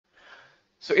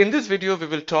So in this video, we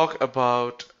will talk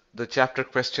about the chapter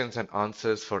questions and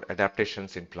answers for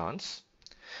adaptations in plants.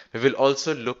 We will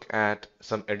also look at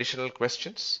some additional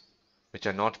questions which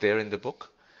are not there in the book.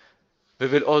 We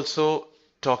will also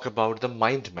talk about the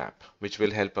mind map, which will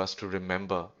help us to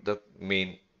remember the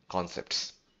main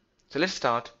concepts. So let's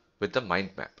start with the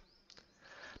mind map.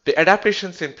 The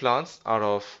adaptations in plants are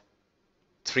of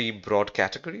three broad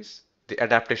categories: the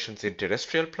adaptations in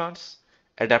terrestrial plants,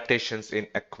 adaptations in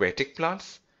aquatic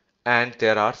plants, and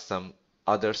there are some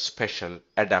other special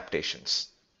adaptations.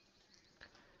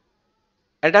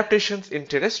 Adaptations in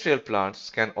terrestrial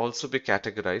plants can also be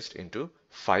categorized into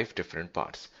 5 different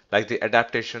parts, like the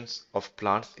adaptations of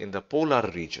plants in the polar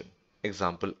region,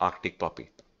 example Arctic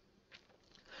poppy.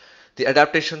 The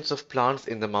adaptations of plants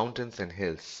in the mountains and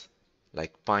hills,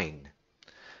 like pine.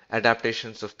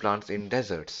 Adaptations of plants in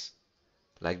deserts,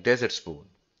 like desert spoon.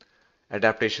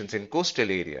 Adaptations in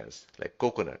coastal areas, like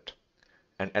coconut.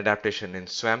 And adaptation in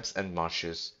swamps and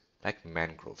marshes, like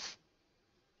mangrove.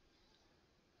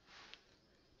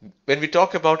 When we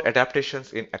talk about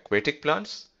adaptations in aquatic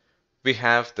plants, we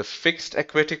have the fixed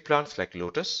aquatic plants like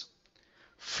lotus,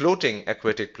 floating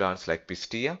aquatic plants like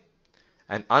pistia,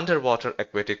 and underwater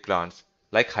aquatic plants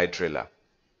like hydrilla.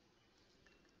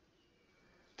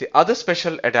 The other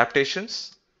special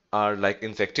adaptations are like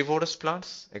insectivorous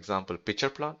plants, example pitcher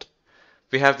plant.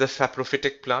 We have the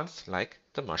saprophytic plants like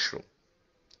the mushroom.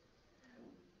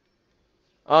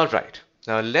 All right,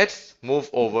 now let's move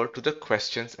over to the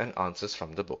questions and answers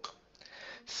from the book.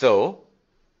 So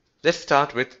let's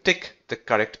start with tick the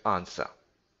correct answer.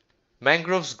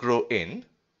 Mangroves grow in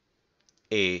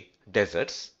A.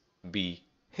 Deserts, B.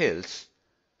 Hills,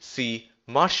 C.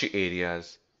 Marshy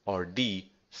areas, or D.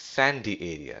 Sandy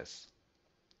areas.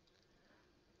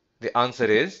 The answer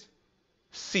is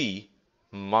C.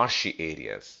 Marshy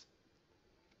areas.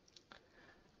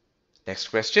 Next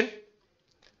question.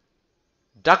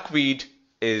 Duckweed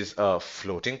is a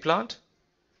floating plant,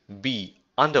 B.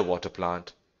 Underwater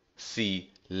plant,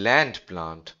 C. Land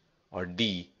plant, or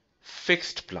D.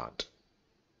 Fixed plant.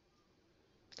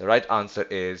 The right answer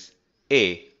is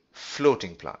A.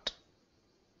 Floating plant.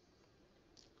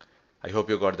 I hope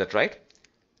you got that right.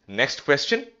 Next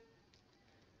question.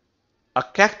 A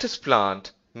cactus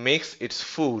plant makes its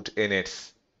food in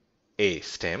its A.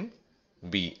 Stem,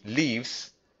 B.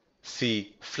 Leaves,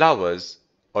 C. Flowers,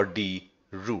 or D.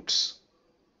 Roots.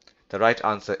 The right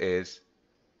answer is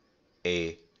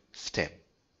A. Stem.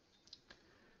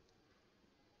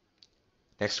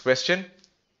 Next question.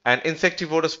 An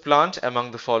insectivorous plant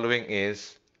among the following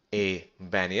is A.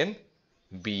 Banyan,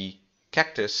 B.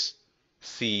 Cactus,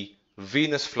 C.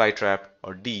 Venus flytrap,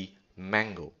 or D.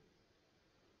 Mango.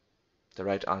 The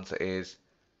right answer is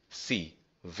C.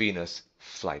 Venus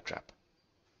flytrap.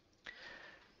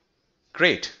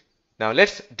 Great. Now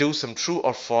let's do some true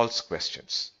or false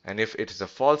questions. And if it is a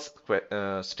false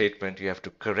statement, you have to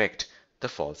correct the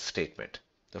false statement.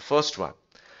 The first one.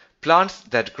 Plants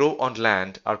that grow on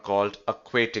land are called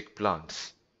aquatic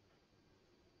plants.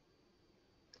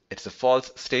 It's a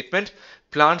false statement.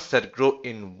 Plants that grow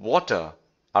in water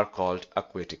are called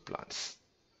aquatic plants.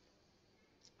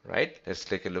 Right? Let's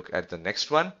take a look at the next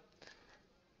one.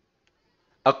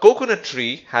 A coconut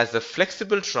tree has a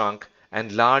flexible trunk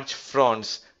and large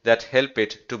fronds that help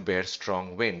it to bear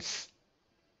strong winds.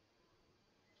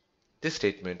 This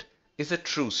statement is a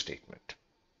true statement.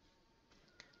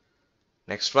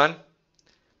 Next one.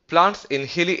 Plants in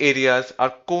hilly areas are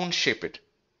cone-shaped.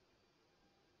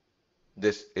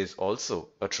 This is also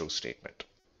a true statement.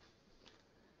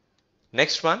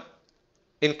 Next one.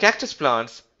 In cactus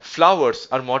plants, flowers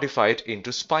are modified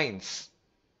into spines.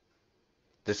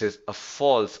 This is a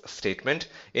false statement.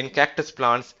 In cactus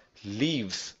plants,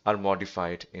 leaves are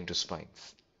modified into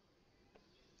spines.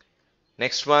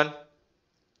 Next one.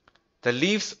 The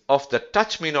leaves of the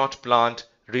touch-me-not plant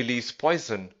release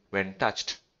poison when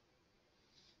touched.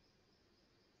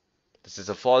 This is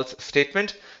a false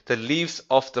statement. The leaves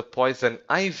of the poison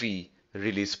ivy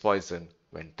release poison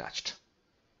when touched.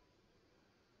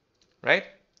 Right?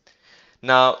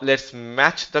 Now let's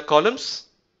match the columns.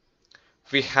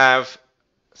 We have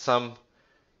some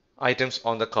items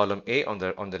on the column A on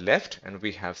the left, and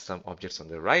we have some objects on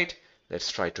the right.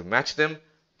 Let's try to match them.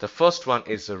 The first one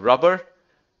is rubber.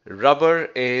 Rubber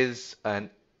is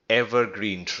an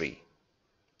evergreen tree.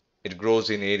 It grows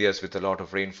in areas with a lot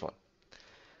of rainfall.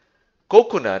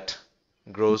 Coconut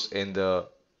grows in the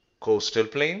coastal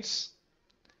plains.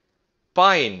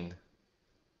 Pine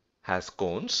has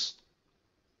cones.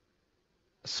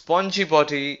 Spongy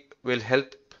body will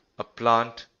help a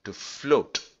plant to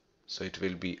float, so it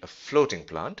will be a floating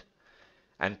plant.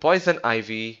 And poison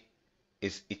ivy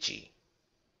is itchy.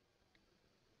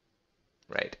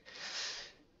 right?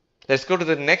 Let's go to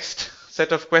the next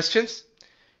set of questions.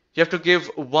 You have to give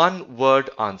one-word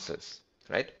answers,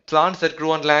 right? Plants that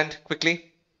grow on land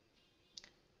quickly.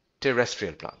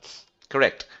 Terrestrial plants.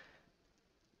 Correct.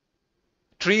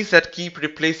 Trees that keep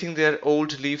replacing their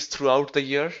old leaves throughout the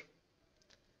year.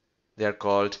 They are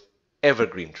called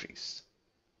evergreen trees.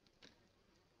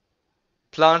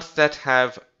 Plants that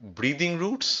have breathing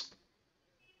roots.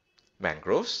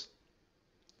 Mangroves.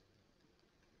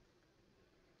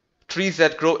 Trees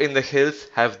that grow in the hills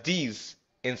have these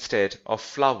instead of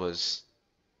flowers.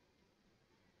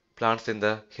 Plants in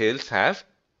the hills have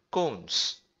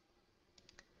cones.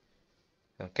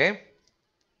 Okay.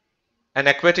 An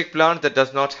aquatic plant that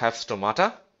does not have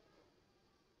stomata?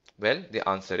 Well, the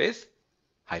answer is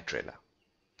hydrilla.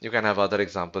 You can have other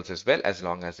examples as well, as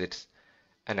long as it's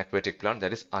an aquatic plant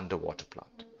that is underwater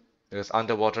plant. Because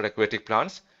underwater aquatic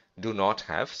plants do not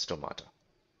have stomata.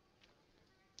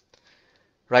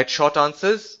 Write short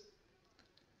answers.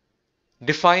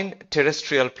 Define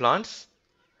terrestrial plants.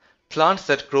 Plants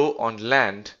that grow on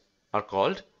land are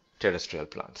called terrestrial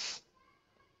plants.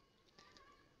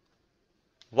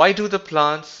 Why do the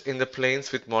plants in the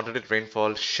plains with moderate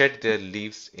rainfall shed their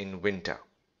leaves in winter?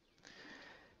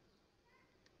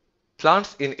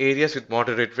 Plants in areas with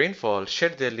moderate rainfall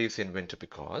shed their leaves in winter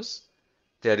because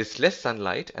there is less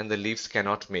sunlight and the leaves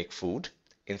cannot make food.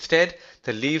 Instead,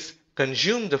 the leaves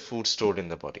consume the food stored in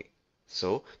the body.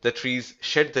 So, the trees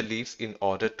shed the leaves in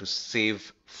order to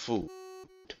save food.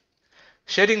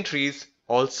 Shedding trees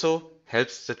also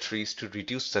helps the trees to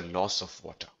reduce the loss of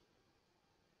water.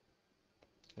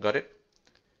 Got it?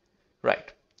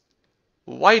 Right.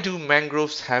 Why do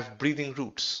mangroves have breathing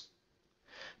roots?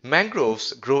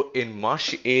 Mangroves grow in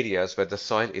marshy areas where the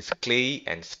soil is clayey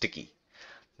and sticky.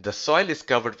 The soil is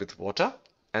covered with water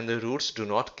and the roots do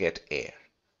not get air.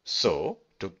 So,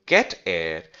 to get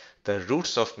air, the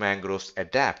roots of mangroves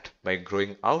adapt by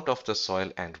growing out of the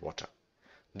soil and water.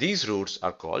 These roots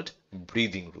are called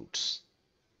breathing roots.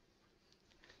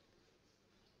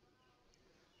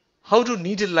 How do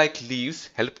needle-like leaves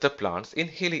help the plants in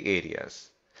hilly areas?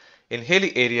 In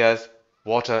hilly areas,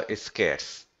 water is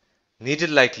scarce.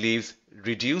 Needle-like leaves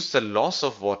reduce the loss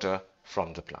of water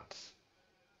from the plants.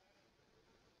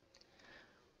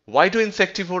 Why do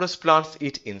insectivorous plants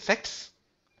eat insects?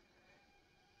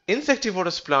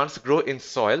 Insectivorous plants grow in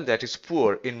soil that is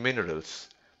poor in minerals.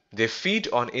 They feed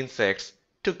on insects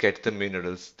to get the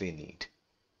minerals they need.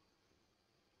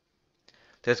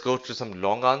 Let's go through some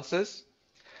long answers.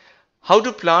 How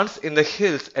do plants in the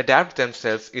hills adapt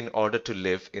themselves in order to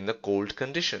live in the cold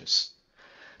conditions?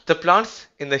 The plants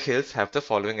in the hills have the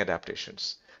following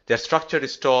adaptations. Their structure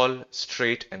is tall,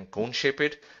 straight, and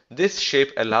cone-shaped. This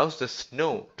shape allows the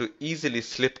snow to easily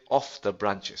slip off the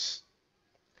branches.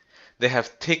 They have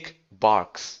thick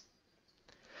barks.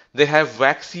 They have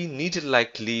waxy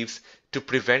needle-like leaves to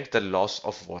prevent the loss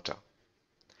of water.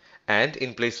 And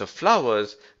in place of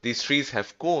flowers, these trees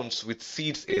have cones with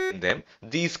seeds in them.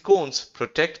 These cones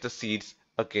protect the seeds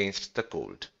against the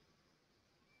cold.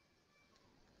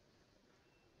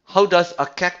 How does a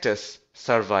cactus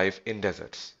survive in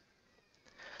deserts?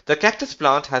 The cactus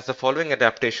plant has the following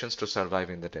adaptations to survive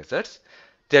in the deserts.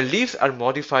 Their leaves are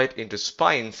modified into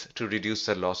spines to reduce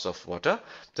the loss of water.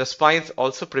 The spines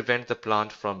also prevent the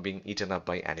plant from being eaten up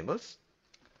by animals.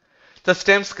 The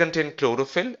stems contain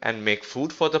chlorophyll and make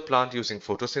food for the plant using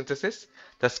photosynthesis.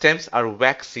 The stems are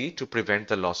waxy to prevent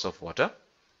the loss of water.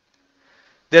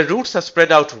 Their roots are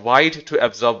spread out wide to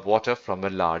absorb water from a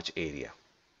large area.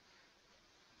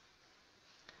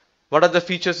 What are the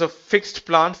features of fixed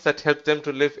plants that help them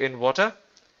to live in water?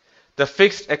 The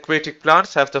fixed aquatic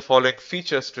plants have the following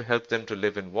features to help them to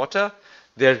live in water.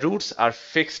 Their roots are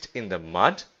fixed in the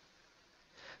mud.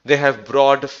 They have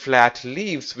broad, flat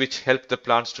leaves which help the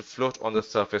plants to float on the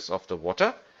surface of the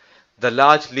water. The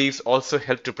large leaves also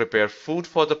help to prepare food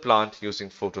for the plant using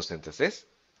photosynthesis.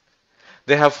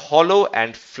 They have hollow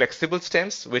and flexible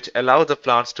stems which allow the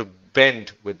plants to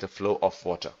bend with the flow of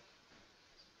water.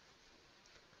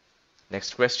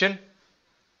 Next question.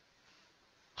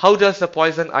 How does the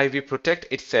poison ivy protect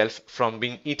itself from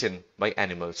being eaten by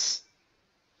animals?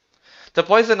 The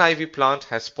poison ivy plant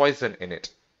has poison in it.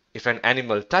 If an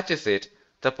animal touches it,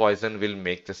 the poison will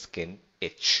make the skin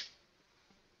itch.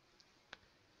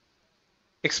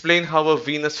 Explain how a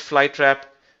Venus flytrap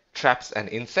traps an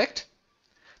insect.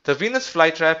 The Venus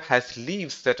flytrap has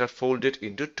leaves that are folded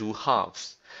into two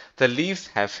halves. The leaves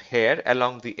have hair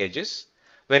along the edges.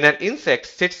 When an insect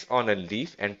sits on a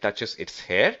leaf and touches its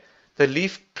hair, the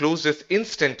leaf closes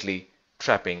instantly,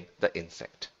 trapping the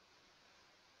insect.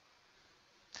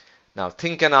 Now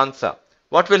think and answer.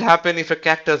 What will happen if a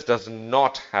cactus does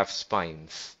not have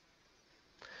spines?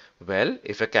 Well,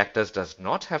 if a cactus does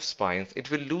not have spines, it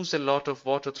will lose a lot of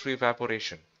water through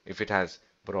evaporation if it has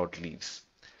broad leaves.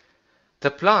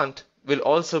 The plant will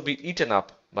also be eaten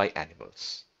up by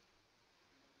animals.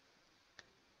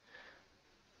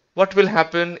 What will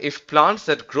happen if plants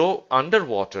that grow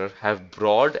underwater have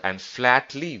broad and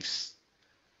flat leaves?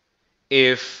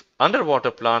 If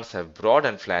underwater plants have broad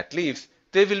and flat leaves,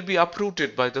 they will be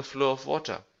uprooted by the flow of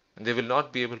water and they will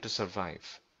not be able to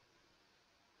survive.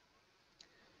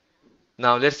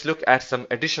 Now let's look at some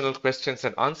additional questions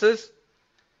and answers.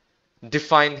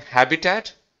 Define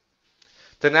habitat.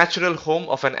 The natural home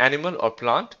of an animal or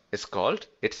plant is called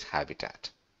its habitat.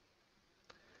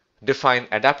 Define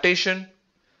adaptation.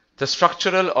 The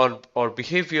structural or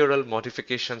behavioral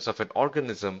modifications of an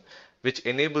organism which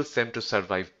enables them to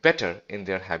survive better in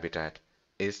their habitat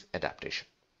is adaptation.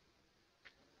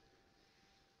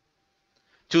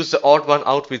 Choose the odd one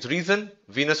out with reason.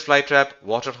 Venus flytrap,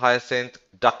 water hyacinth,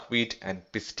 duckweed, and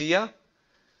pistia.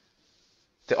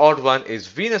 The odd one is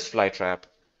Venus flytrap.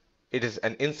 It is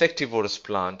an insectivorous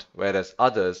plant, whereas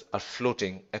others are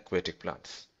floating aquatic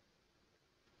plants.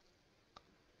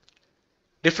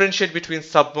 Differentiate between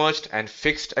submerged and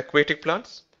fixed aquatic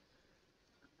plants.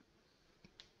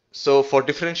 So for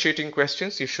differentiating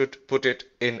questions, you should put it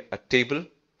in a table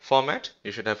format.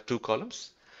 You should have two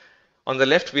columns. On the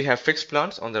left, we have fixed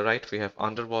plants. On the right, we have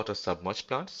underwater submerged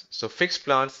plants. So fixed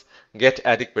plants get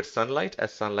adequate sunlight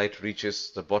as sunlight reaches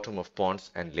the bottom of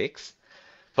ponds and lakes.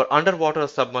 For underwater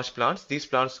submerged plants, these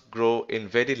plants grow in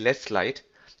very less light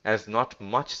as not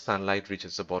much sunlight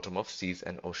reaches the bottom of seas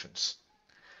and oceans.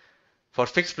 For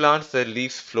fixed plants, the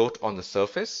leaves float on the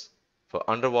surface. For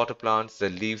underwater plants, the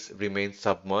leaves remain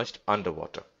submerged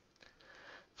underwater.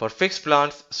 For fixed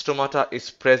plants, stomata is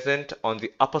present on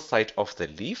the upper side of the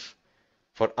leaf.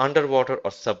 For underwater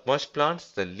or submerged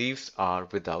plants, the leaves are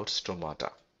without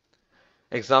stomata.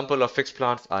 Example of fixed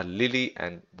plants are lily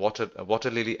and water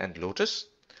lily and lotus.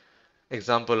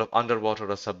 Example of underwater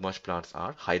or submerged plants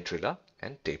are hydrilla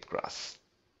and tape grass.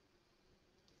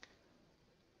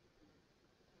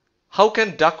 How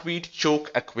can duckweed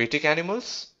choke aquatic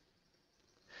animals?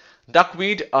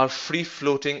 Duckweed are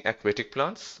free-floating aquatic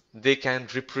plants. They can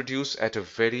reproduce at a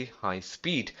very high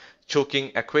speed,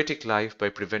 choking aquatic life by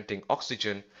preventing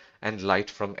oxygen and light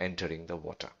from entering the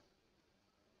water.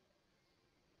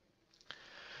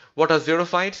 What are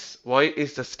xerophytes? Why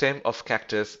is the stem of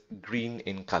cactus green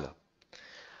in color?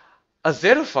 A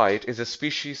xerophyte is a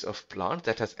species of plant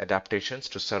that has adaptations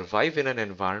to survive in an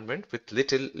environment with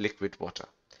little liquid water.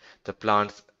 The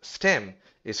plant's stem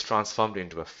is transformed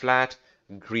into a flat,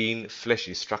 green,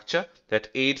 fleshy structure that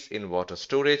aids in water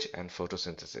storage and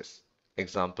photosynthesis.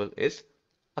 Example is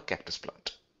a cactus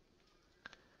plant.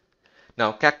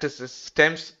 Now, cactus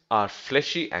stems are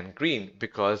fleshy and green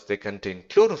because they contain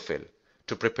chlorophyll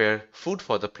to prepare food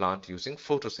for the plant using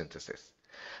photosynthesis.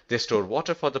 They store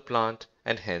water for the plant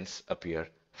and hence appear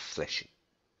fleshy.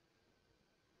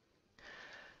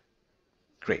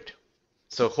 Great.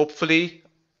 So hopefully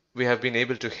we have been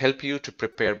able to help you to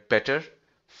prepare better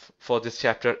for this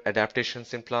chapter,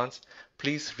 Adaptations in Plants.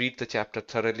 Please read the chapter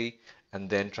thoroughly and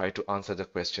then try to answer the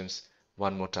questions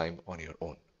one more time on your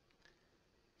own.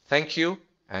 Thank you,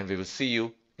 and we will see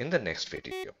you in the next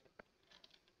video.